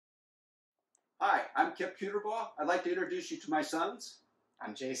Hi, I'm Kip-3. I'd like to introduce you to my sons.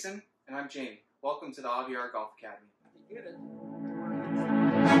 I'm Jason. And I'm Jamie. Welcome to the AVR Golf Academy. You get it.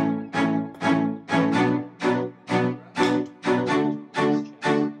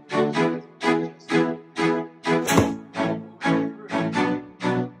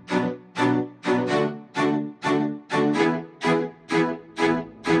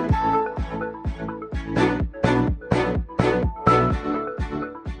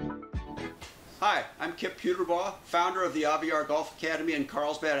 Hi, I'm Kip-3, founder of the AVR Golf Academy in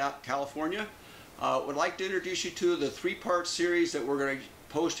Carlsbad, California. Would like to introduce you to the three-part series that we're going to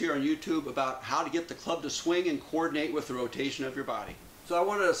post here on YouTube about how to get the club to swing and coordinate with the rotation of your body. So I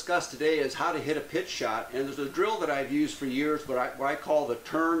want to discuss today is how to hit a pitch shot, and there's a drill that I've used for years what I call the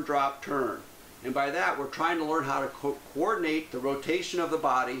turn, drop, turn. And by that we're trying to learn how to coordinate the rotation of the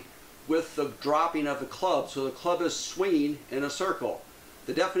body with the dropping of the club so the club is swinging in a circle.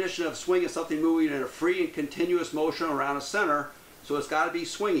 The definition of swing is something moving in a free and continuous motion around a center, so it's got to be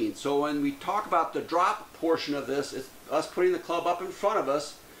swinging. So when we talk about the drop portion of this, it's us putting the club up in front of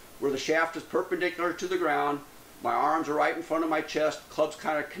us where the shaft is perpendicular to the ground, my arms are right in front of my chest, club's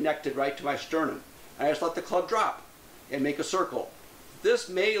kind of connected right to my sternum. I just let the club drop and make a circle. This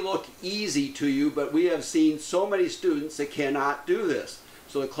may look easy to you, but we have seen so many students that cannot do this.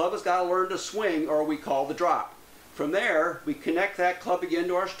 So the club has got to learn to swing, or we call the drop. From there, we connect that club again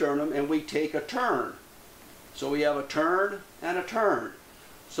to our sternum and we take a turn. So we have a turn and a turn.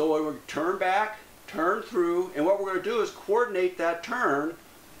 So when we turn back, turn through, and what we're going to do is coordinate that turn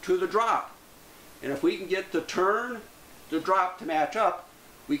to the drop. And if we can get the turn, the drop to match up,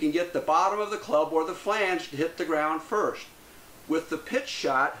 we can get the bottom of the club or the flange to hit the ground first. With the pitch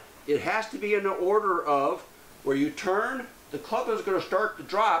shot, it has to be in the order of where you turn, the club is going to start to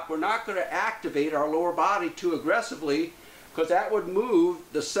drop. We're not going to activate our lower body too aggressively because that would move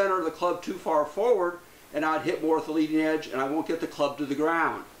the center of the club too far forward and I'd hit more at the leading edge and I won't get the club to the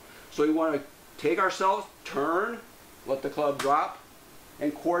ground. So we want to take ourselves, turn, let the club drop,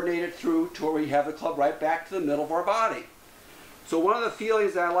 and coordinate it through to where we have the club right back to the middle of our body. So one of the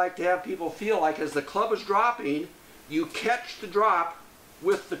feelings that I like to have people feel like as the club is dropping, you catch the drop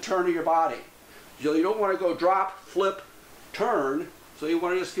with the turn of your body. So you don't want to go drop, flip, turn, so you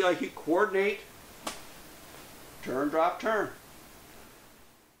want to just feel like you coordinate, turn, drop, turn.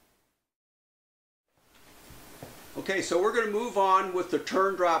 Okay, so we're going to move on with the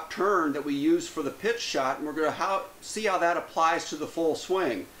turn, drop, turn that we use for the pitch shot, and we're going to see how that applies to the full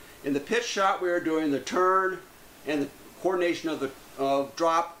swing. In the pitch shot, we are doing the turn and the coordination of the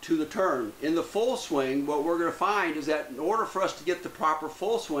drop to the turn. In the full swing, what we're going to find is that in order for us to get the proper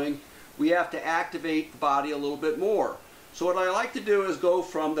full swing, we have to activate the body a little bit more. So what I like to do is go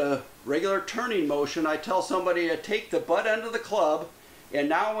from the regular turning motion. I tell somebody to take the butt end of the club, and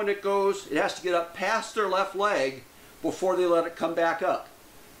now when it goes, it has to get up past their left leg before they let it come back up.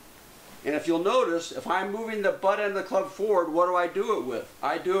 And if you'll notice, if I'm moving the butt end of the club forward, what do I do it with?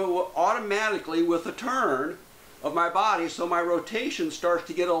 I do it automatically with a turn of my body, so my rotation starts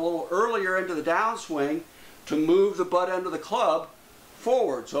to get a little earlier into the downswing to move the butt end of the club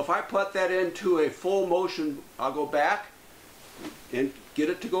forward. So if I put that into a full motion, I'll go back and get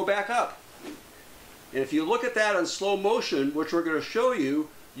it to go back up. And if you look at that in slow motion, which we're going to show you,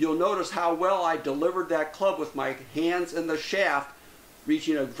 you'll notice how well I delivered that club with my hands in the shaft,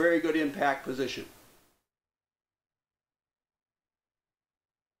 reaching a very good impact position.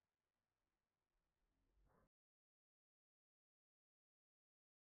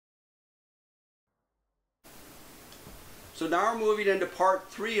 So now we're moving into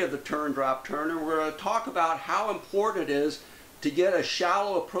part 3 of the turn, drop, turn, and we're going to talk about how important it is to get a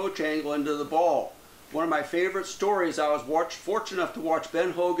shallow approach angle into the ball. One of my favorite stories, I was fortunate enough to watch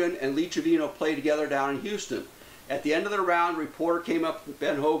Ben Hogan and Lee Trevino play together down in Houston. At the end of the round, a reporter came up to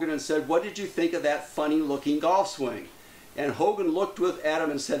Ben Hogan and said, "What did you think of that funny looking golf swing?" And Hogan looked at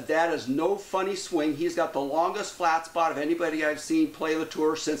him and said, "That is no funny swing. He's got the longest flat spot of anybody I've seen play the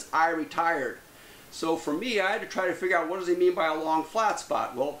tour since I retired." So for me, I had to try to figure out what does he mean by a long flat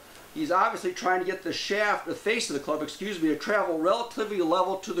spot. Well, he's obviously trying to get the shaft, the face of the club, to travel relatively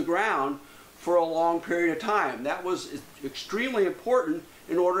level to the ground for a long period of time. That was extremely important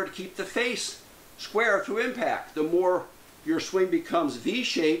in order to keep the face square through impact. The more your swing becomes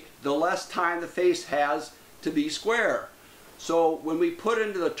V-shaped, the less time the face has to be square. So when we put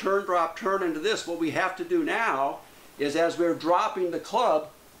into the turn, drop, turn into this, what we have to do now is as we're dropping the club,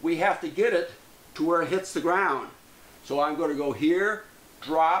 we have to get it to where it hits the ground. So I'm going to go here,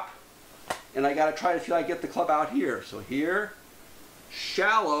 drop, and I got to try to feel like I get the club out here. So here,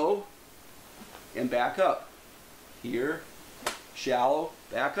 shallow, and back up. Here, shallow,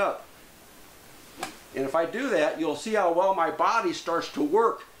 back up. And if I do that, you'll see how well my body starts to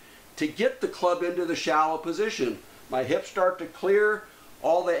work to get the club into the shallow position. My hips start to clear,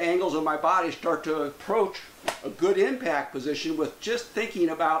 all the angles of my body start to approach a good impact position with just thinking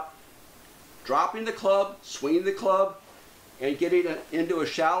about dropping the club, swinging the club, and getting it into a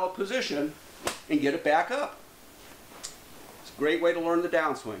shallow position and get it back up. It's a great way to learn the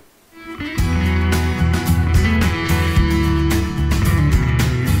downswing.